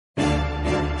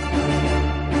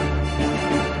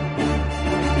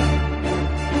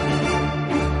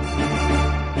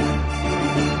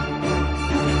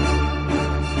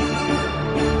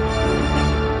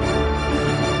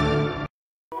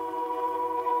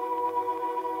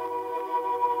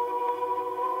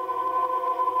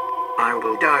I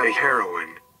will die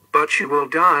heroin, but you will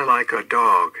die like a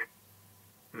dog.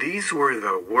 These were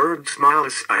the words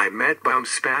Malka Zimetbaum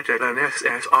spat at an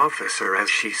SS officer as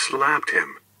she slapped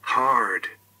him, hard,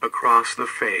 across the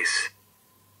face.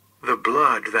 The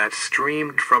blood that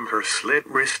streamed from her slit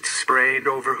wrist sprayed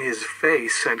over his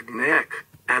face and neck,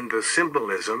 and the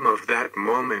symbolism of that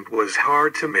moment was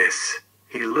hard to miss.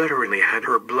 He literally had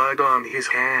her blood on his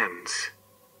hands.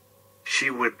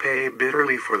 She would pay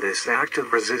bitterly for this act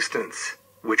of resistance,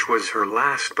 which was her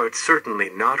last but certainly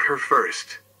not her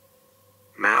first.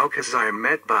 Malka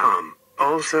Zimetbaum,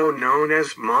 also known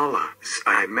as Malka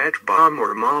Zimetbaum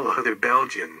or Malka the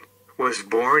Belgian, was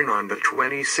born on the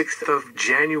 26th of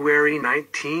January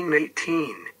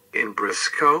 1918, in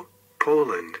Brzesko,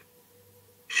 Poland.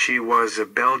 She was a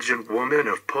Belgian woman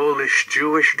of Polish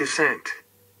Jewish descent.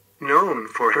 Known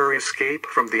for her escape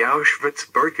from the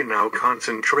Auschwitz-Birkenau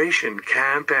concentration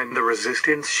camp and the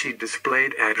resistance she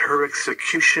displayed at her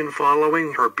execution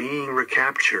following her being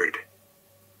recaptured.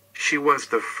 She was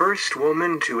the first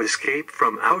woman to escape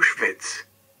from Auschwitz.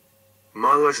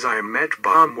 Malka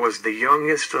Zimetbaum was the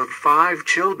youngest of 5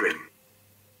 children.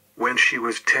 When she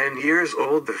was 10 years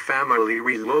old, the family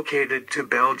relocated to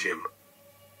Belgium.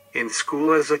 In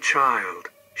school as a child,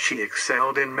 she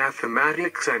excelled in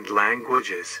mathematics and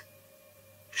languages.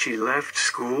 She left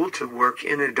school to work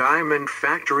in a diamond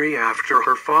factory after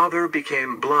her father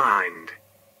became blind.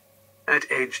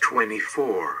 At age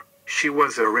 24, she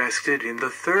was arrested in the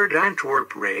 3rd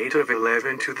Antwerp raid of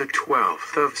 11 to the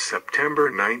 12th of September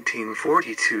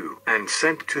 1942 and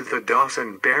sent to the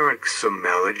Dawson Barracks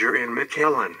Melager in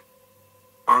Mechelen.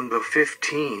 On the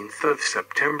 15th of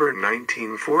September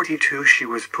 1942 she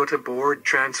was put aboard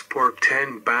Transport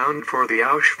 10 bound for the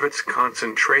Auschwitz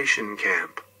concentration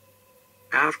camp.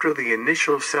 After the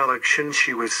initial selection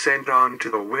she was sent on to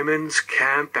the women's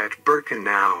camp at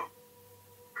Birkenau.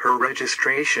 Her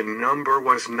registration number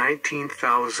was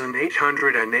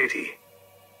 19,880.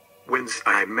 When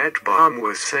Zimetbaum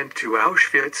was sent to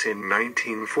Auschwitz in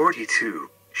 1942,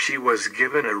 she was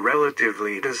given a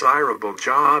relatively desirable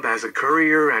job as a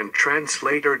courier and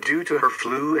translator due to her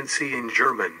fluency in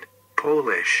German,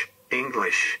 Polish,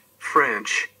 English,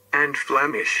 French, and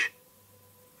Flemish.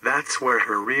 That's where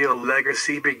her real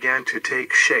legacy began to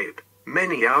take shape.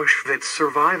 Many Auschwitz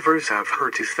survivors have her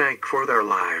to thank for their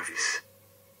lives.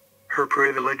 Her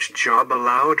privileged job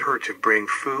allowed her to bring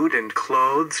food and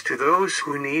clothes to those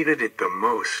who needed it the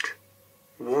most.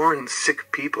 Worn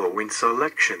sick people when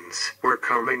selections were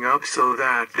coming up so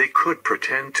that they could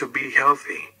pretend to be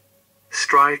healthy.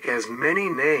 Strike as many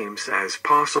names as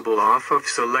possible off of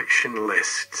selection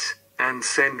lists, and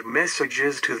send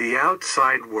messages to the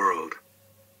outside world.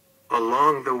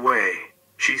 Along the way,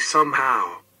 she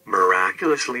somehow,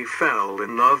 miraculously fell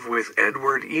in love with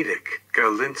Edek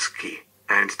Galiński,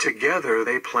 and together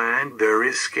they planned their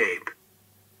escape.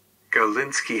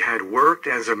 Galiński had worked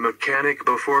as a mechanic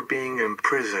before being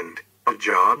imprisoned, a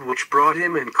job which brought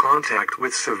him in contact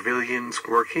with civilians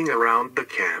working around the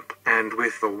camp, and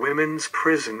with the women's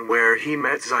prison where he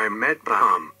met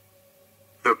Zimetbaum.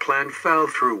 The plan fell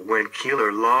through when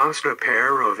Keeler lost a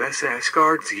pair of SS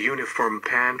guards' uniform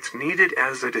pants needed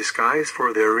as a disguise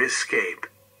for their escape.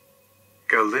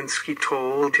 Galiński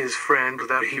told his friend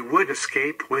that he would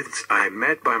escape with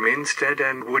Zimetbaum instead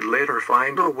and would later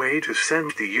find a way to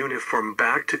send the uniform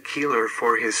back to Keeler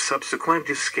for his subsequent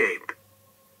escape.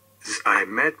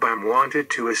 Zimetbaum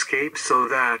wanted to escape so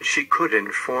that she could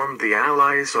inform the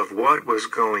Allies of what was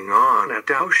going on at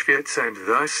Auschwitz and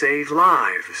thus save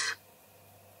lives.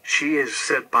 She is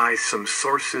said by some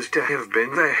sources to have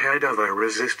been the head of a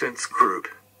resistance group.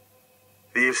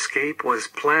 The escape was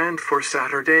planned for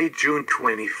Saturday, June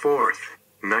 24,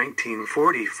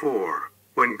 1944,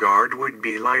 when guard would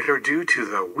be lighter due to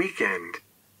the weekend.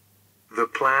 The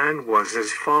plan was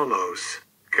as follows.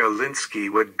 Galiński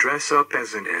would dress up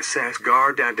as an SS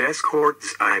guard and escort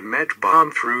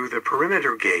Zimetbaum through the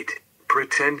perimeter gate,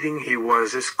 pretending he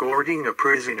was escorting a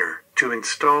prisoner, to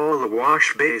install a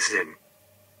wash basin.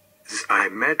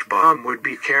 Zimetbaum would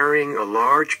be carrying a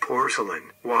large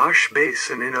porcelain wash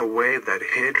basin in a way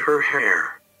that hid her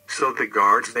hair, so the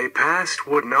guards they passed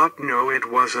would not know it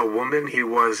was a woman he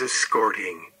was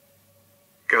escorting.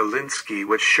 Galiński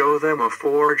would show them a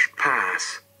forged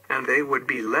pass, and they would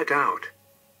be let out.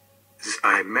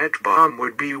 Zimetbaum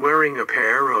would be wearing a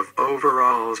pair of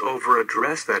overalls over a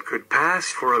dress that could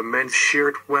pass for a men's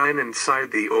shirt when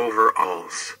inside the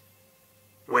overalls.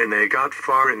 When they got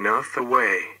far enough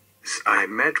away,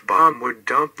 Zimetbaum would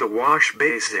dump the wash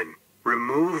basin,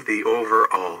 remove the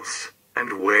overalls,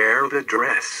 and wear the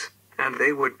dress, and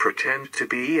they would pretend to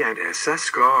be an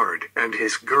SS guard and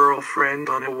his girlfriend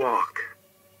on a walk.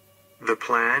 The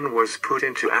plan was put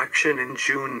into action in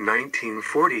June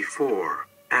 1944,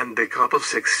 and the couple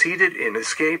succeeded in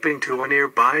escaping to a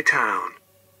nearby town.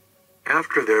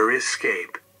 After their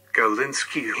escape,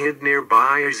 Galiński hid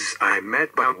nearby as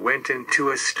Zimetbaum went into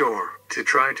a store to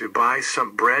try to buy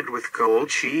some bread with gold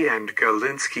she and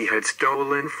Galiński had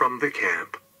stolen from the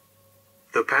camp.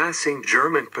 The passing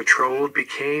German patrol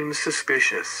became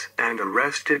suspicious and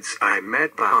arrested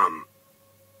Zimetbaum.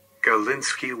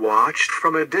 Galiński watched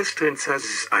from a distance as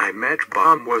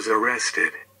Zimetbaum was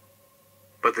arrested.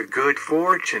 But the good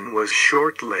fortune was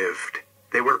short-lived.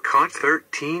 They were caught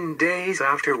 13 days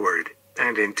afterward,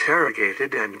 and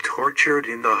interrogated and tortured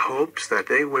in the hopes that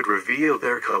they would reveal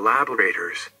their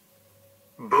collaborators.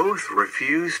 Both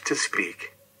refused to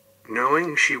speak.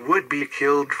 Knowing she would be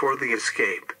killed for the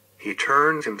escape, he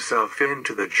turned himself in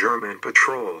to the German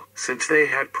patrol, since they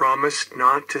had promised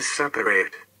not to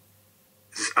separate.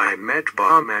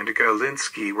 Zimetbaum and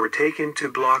Galiński were taken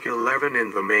to Block 11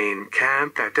 in the main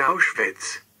camp at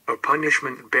Auschwitz, a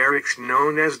punishment barracks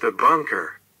known as the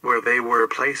bunker, where they were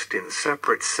placed in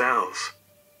separate cells.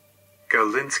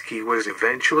 Galiński was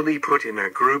eventually put in a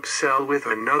group cell with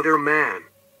another man.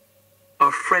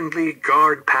 A friendly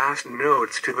guard passed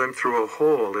notes to them through a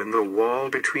hole in the wall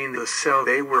between the cell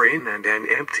they were in and an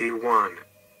empty one.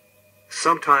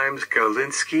 Sometimes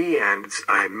Galiński and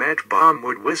Zimetbaum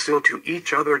would whistle to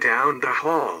each other down the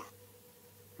hall.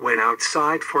 When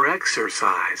outside for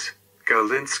exercise,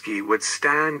 Galiński would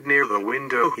stand near the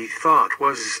window he thought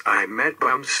was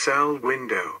Zimetbaum's cell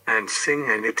window and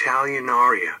sing an Italian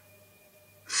aria.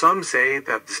 Some say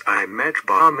that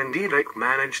Zimetbaum and Edek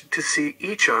managed to see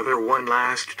each other one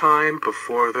last time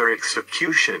before their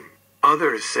execution.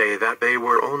 Others say that they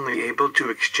were only able to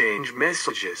exchange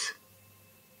messages.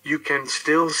 You can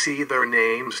still see their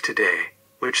names today,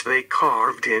 which they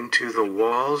carved into the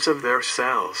walls of their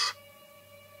cells.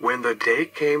 When the day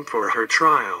came for her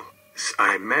trial,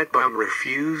 Zimetbaum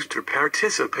refused to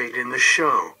participate in the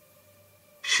show.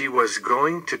 She was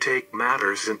going to take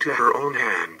matters into her own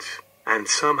hands, and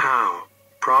somehow,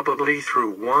 probably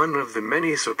through one of the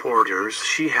many supporters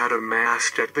she had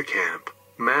amassed at the camp,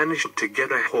 managed to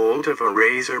get a hold of a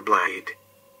razor blade.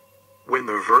 When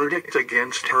the verdict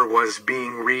against her was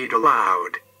being read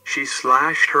aloud, she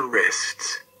slashed her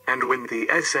wrists, and when the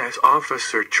SS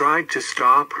officer tried to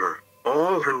stop her,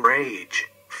 all her rage,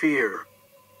 fear,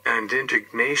 and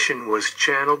indignation was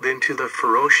channeled into the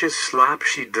ferocious slap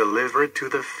she delivered to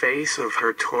the face of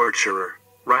her torturer,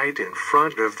 right in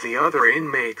front of the other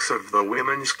inmates of the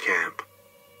women's camp.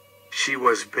 She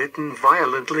was bitten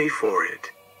violently for it,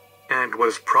 and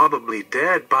was probably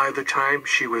dead by the time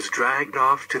she was dragged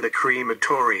off to the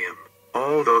crematorium,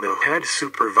 although the head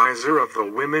supervisor of the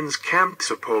women's camp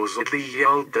supposedly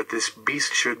yelled that this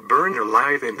beast should burn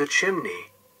alive in the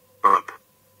chimney. Up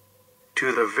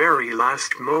to the very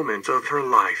last moment of her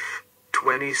life,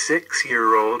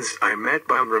 26-year-old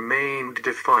Zimetbaum remained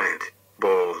defiant,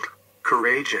 bold,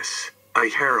 courageous, a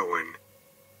heroine.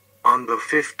 On the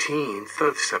 15th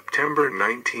of September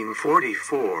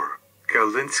 1944,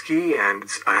 Galiński and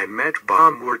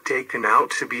Zimetbaum were taken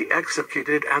out to be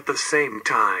executed at the same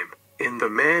time, in the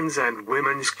men's and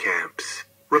women's camps,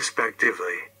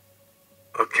 respectively.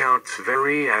 Accounts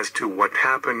vary as to what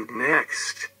happened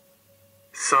next.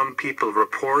 Some people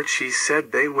report she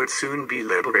said they would soon be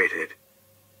liberated.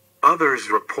 Others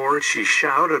report she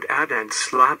shouted at and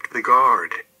slapped the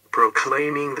guard,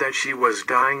 proclaiming that she was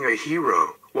dying a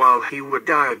hero, while he would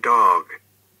die a dog.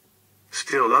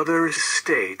 Still others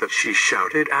state that she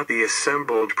shouted at the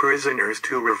assembled prisoners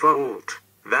to revolt,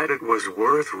 that it was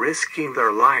worth risking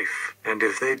their life, and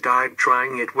if they died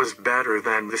trying it was better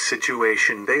than the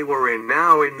situation they were in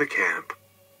now in the camp.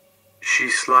 She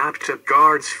slapped a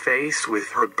guard's face with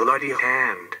her bloody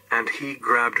hand, and he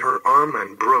grabbed her arm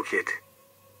and broke it.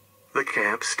 The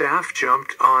camp staff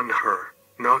jumped on her,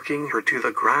 knocking her to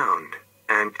the ground,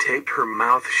 and taped her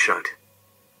mouth shut.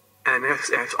 An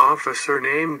SS officer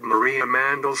named Maria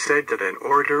Mandel said that an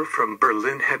order from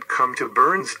Berlin had come to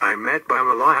burn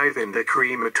Zimetbaum alive in the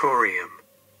crematorium.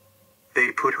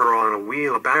 They put her on a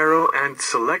wheelbarrow and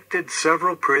selected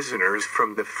several prisoners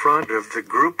from the front of the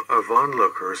group of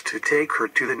onlookers to take her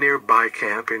to the nearby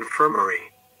camp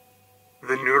infirmary.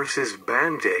 The nurses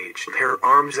bandaged her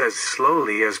arms as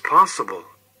slowly as possible,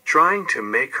 trying to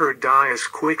make her die as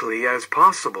quickly as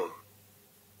possible.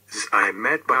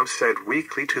 Zimetbaum said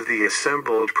weakly to the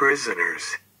assembled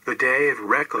prisoners, "The day of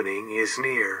reckoning is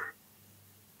near."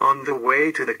 On the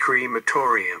way to the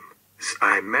crematorium,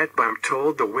 Zimetbaum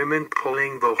told the women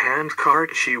pulling the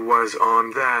handcart she was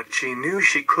on that she knew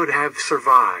she could have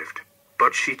survived,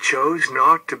 but she chose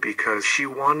not to because she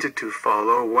wanted to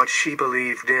follow what she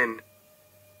believed in,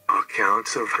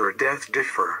 Accounts of her death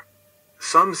differ.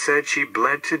 Some said she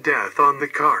bled to death on the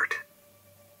cart.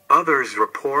 Others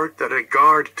report that a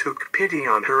guard took pity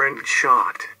on her and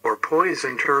shot or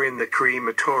poisoned her in the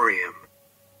crematorium.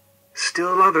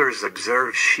 Still others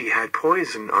observed she had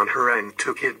poison on her and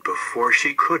took it before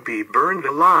she could be burned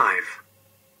alive.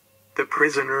 The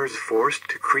prisoners forced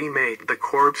to cremate the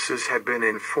corpses had been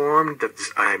informed that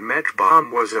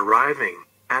Zimetbaum was arriving,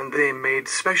 and they made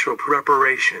special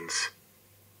preparations.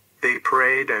 They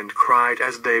prayed and cried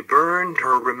as they burned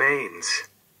her remains.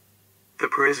 The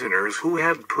prisoners who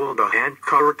had pulled a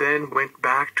handcart then went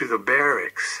back to the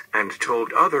barracks and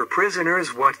told other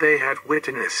prisoners what they had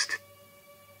witnessed.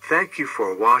 Thank you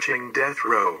for watching Death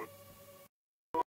Row.